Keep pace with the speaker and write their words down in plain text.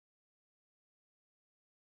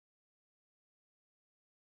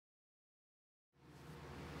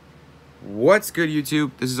What's good,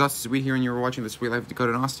 YouTube? This is us, Sweet here, and you're watching The Sweet Life of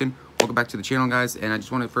Dakota and Austin. Welcome back to the channel, guys, and I just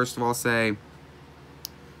want to first of all say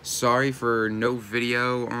sorry for no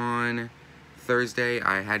video on Thursday.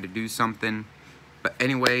 I had to do something. But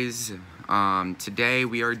anyways, today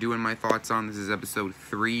we are doing my thoughts on, this is episode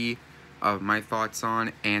 3 of my thoughts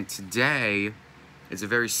on, and today is a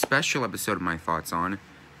very special episode of my thoughts on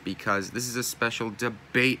because this is a special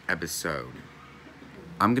debate episode.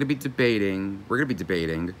 we're going to be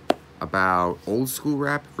debating about old school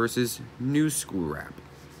rap versus new school rap.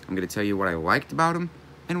 I'm going to tell you what I liked about them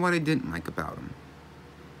and what I didn't like about them.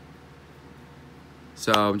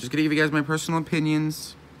 So I'm just going to give you guys my personal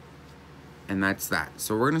opinions, and that's that.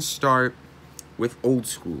 So we're going to start with old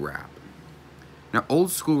school rap. Now, old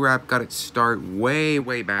school rap got its start way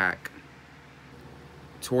back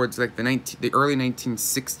towards like the early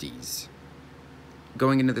 1960s,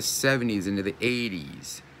 going into the 70s, into the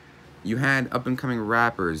 80s. You had up-and-coming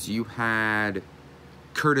rappers. You had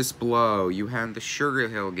Curtis Blow. You had the Sugar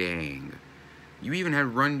Hill Gang. You even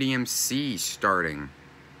had Run DMC starting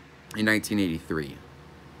in 1983.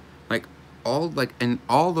 And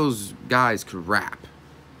all those guys could rap.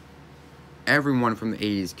 Everyone from the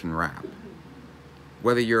 80s can rap.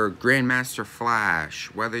 Whether you're Grandmaster Flash,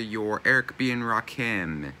 whether you're Eric B. and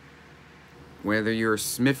Rakim, whether you're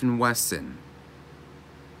Smith and Wesson.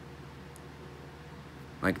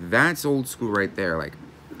 That's old school right there.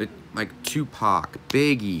 Like Tupac,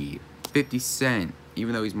 Biggie, 50 Cent,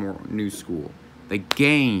 even though he's more new school. The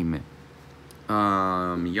Game,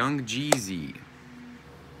 Young Jeezy.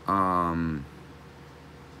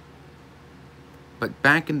 But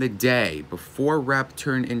back in the day, before rap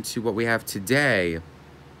turned into what we have today,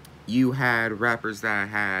 you had rappers that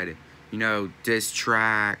had, diss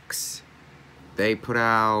tracks. They put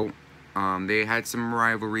out, they had some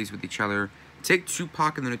rivalries with each other. Take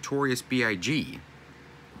Tupac and the Notorious B.I.G.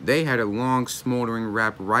 They had a long, smoldering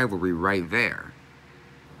rap rivalry right there.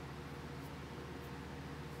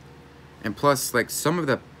 And plus, some of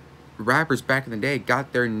the rappers back in the day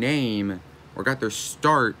got their name or got their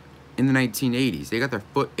start in the 1980s. They got their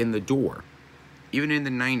foot in the door. Even in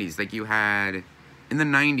the 90s, you had, in the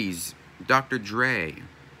 90s, Dr. Dre,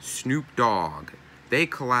 Snoop Dogg. They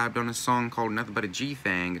collabed on a song called Nothing But a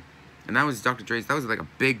G-Thang. And that was Dr. Dre's, that was a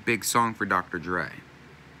big song for Dr. Dre.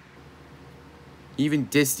 He even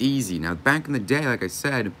dissed Easy. Now, back in the day, like I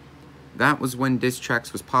said, that was when diss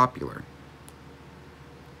tracks was popular.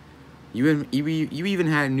 You even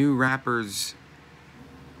had new rappers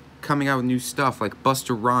coming out with new stuff, like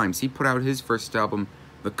Busta Rhymes. He put out his first album,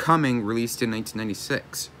 The Coming, released in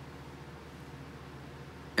 1996.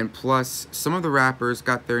 And plus, some of the rappers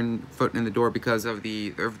got their foot in the door because of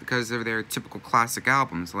their typical classic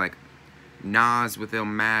albums, like Nas with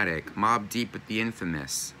Illmatic, Mobb Deep with The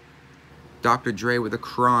Infamous, Dr. Dre with The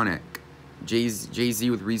Chronic, Jay-Z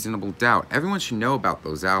with Reasonable Doubt. Everyone should know about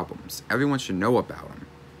those albums. Everyone should know about them.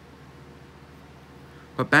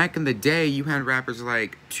 But back in the day, you had rappers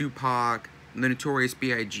like Tupac, the Notorious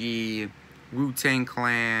B.I.G., Wu-Tang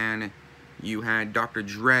Clan, you had Dr.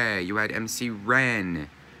 Dre, you had MC Ren,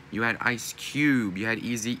 you had Ice Cube, you had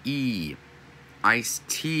Eazy-E,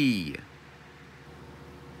 Ice-T,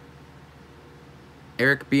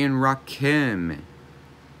 Eric B. and Rakim,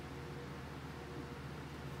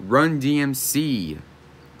 Run DMC,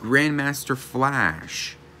 Grandmaster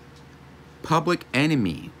Flash, Public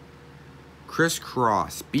Enemy, Criss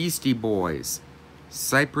Cross, Beastie Boys,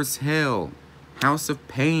 Cypress Hill, House of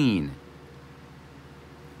Pain,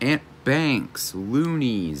 Ant Banks,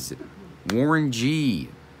 Loonies, Warren G,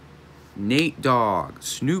 Nate Dogg,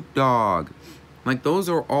 Snoop Dogg. Those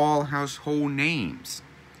are all household names.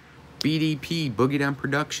 BDP, Boogie Down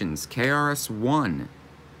Productions, KRS-One,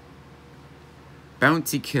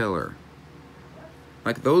 Bounty Killer.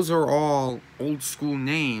 Those are all old school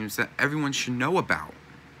names that everyone should know about.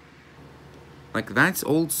 That's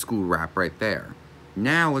old school rap right there.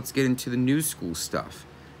 Now let's get into the new school stuff.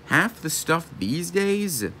 Half the stuff these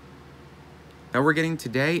days that we're getting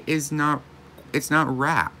today it's not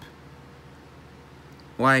rap.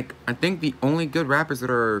 I think the only good rappers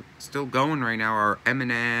that are still going right now are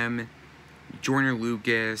Eminem, Joyner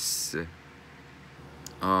Lucas,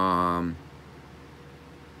 but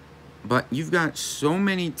you've got so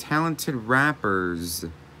many talented rappers.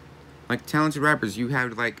 You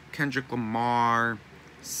have Kendrick Lamar,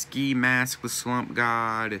 Ski Mask with Slump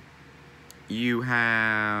God. You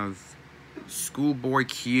have Schoolboy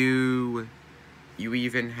Q. You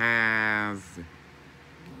even have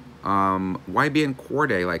YBN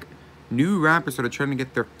Cordae. New rappers that are trying to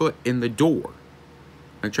get their foot in the door.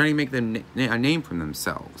 Trying to make a name for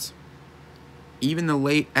themselves. even the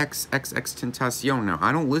late XXXTentacion. Now,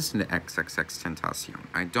 I don't listen to XXXTentacion.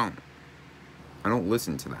 I don't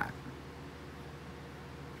listen to that.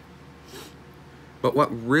 But what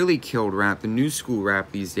really killed rap, the new school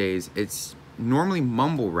rap these days, it's normally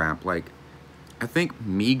mumble rap. Like, I think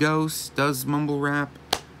Migos does mumble rap.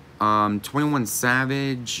 21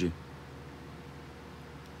 Savage.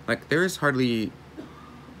 Like, there's hardly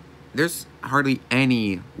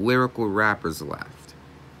any lyrical rappers left.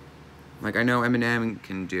 Like, I know Eminem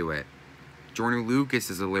can do it. Joyner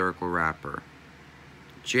Lucas is a lyrical rapper.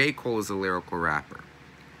 J. Cole is a lyrical rapper.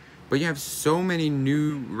 But you have so many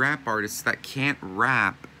new rap artists that can't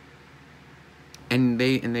rap, and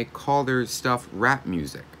they call their stuff rap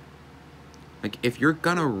music. Like, if you're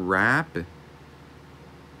gonna rap,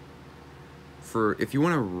 if you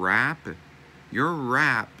want to rap, your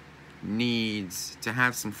rap needs to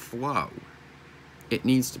have some flow. It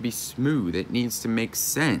needs to be smooth. It needs to make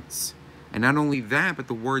sense. And not only that, but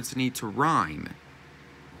the words need to rhyme.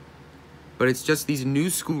 But it's just these new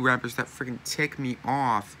school rappers that freaking tick me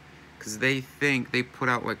off, because they think they put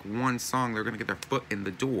out like one song, they're going to get their foot in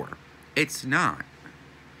the door. It's not.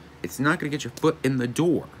 It's not going to get your foot in the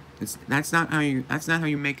door. That's not how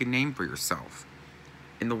you make a name for yourself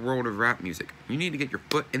in the world of rap music. You need to get your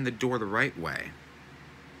foot in the door the right way.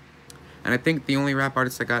 And I think the only rap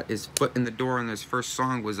artist that got his foot in the door on his first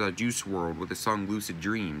song was Juice WRLD with the song Lucid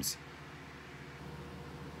Dreams.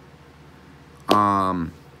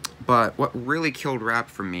 But what really killed rap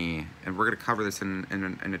for me, and we're going to cover this in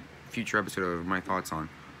a future episode of my thoughts on,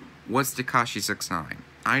 was Tekashi 6ix9ine.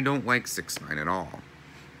 I don't like 6ix9ine at all.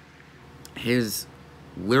 His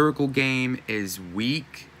lyrical game is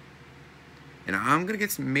weak, and I'm going to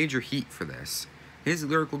get some major heat for this. His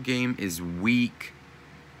lyrical game is weak.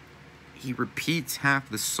 He repeats half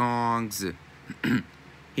the songs.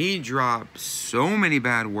 He drops so many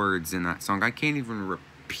bad words in that song, I can't even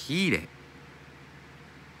repeat it.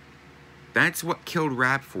 That's what killed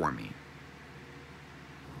rap for me,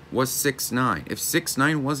 was 6ix9ine. If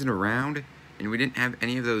 6ix9ine wasn't around, and we didn't have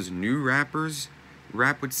any of those new rappers,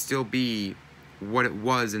 rap would still be what it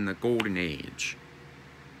was in the golden age.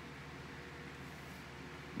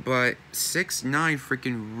 But 6ix9ine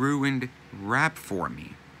freaking ruined rap for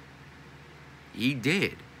me. He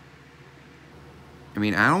did. I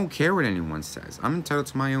mean, I don't care what anyone says. I'm entitled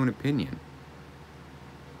to my own opinion.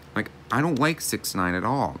 Like, I don't like 6ix9ine at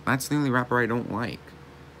all. That's the only rapper I don't like.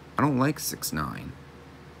 I don't like 6ix9ine.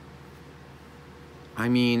 I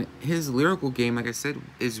mean, his lyrical game, like I said,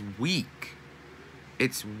 is weak.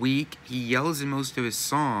 It's weak. He yells in most of his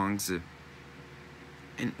songs.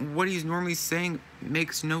 And what he's normally saying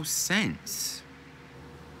makes no sense.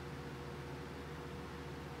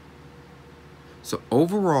 So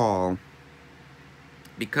overall,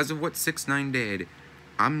 because of what 6ix9ine did,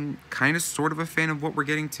 I'm kind of sort of a fan of what we're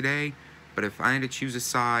getting today. But if I had to choose a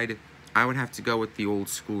side, I would have to go with the old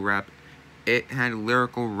school rap. It had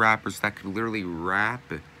lyrical rappers that could literally rap.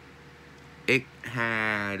 It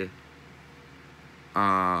had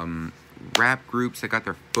rap groups that got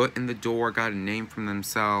their foot in the door, got a name from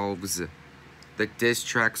themselves. The diss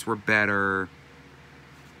tracks were better.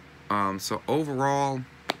 So overall,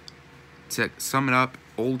 to sum it up,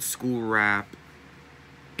 old school rap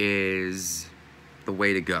is the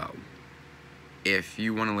way to go. If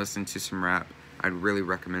you want to listen to some rap, I'd really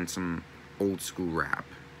recommend some old school rap.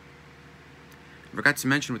 I forgot to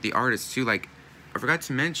mention with the artists too, like, I forgot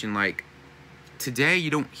to mention, like, today you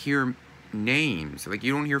don't hear names, like,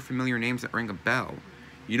 you don't hear familiar names that ring a bell.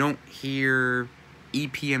 You don't hear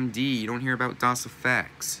EPMD, you don't hear about Das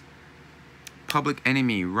EFX, Public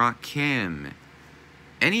Enemy, Rakim,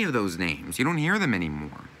 any of those names, you don't hear them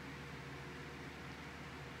anymore.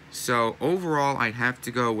 So, overall, I'd have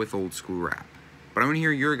to go with old school rap. But I want to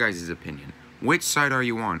hear your guys' opinion. Which side are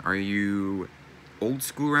you on? Are you old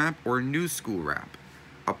school rap or new school rap?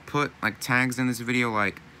 I'll put, like, tags in this video,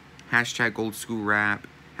 like, hashtag old school rap,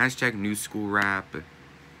 hashtag new school rap.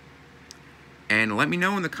 And let me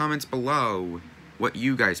know in the comments below what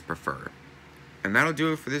you guys prefer. And that'll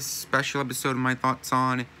do it for this special episode of my thoughts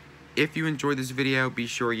on. If you enjoyed this video, be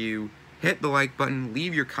sure you hit the like button,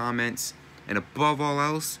 leave your comments, and above all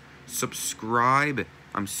else, subscribe.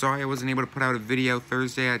 I'm sorry I wasn't able to put out a video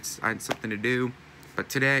Thursday. I had something to do. But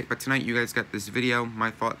tonight you guys got this video,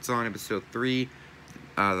 my thoughts on episode 3,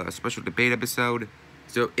 a special debate episode.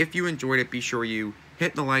 So if you enjoyed it, be sure you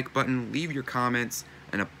hit the like button, leave your comments,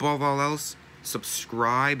 and above all else,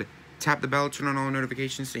 subscribe. Tap the bell, turn on all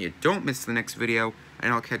notifications so you don't miss the next video,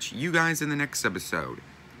 and I'll catch you guys in the next episode.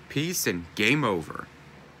 Peace and game over.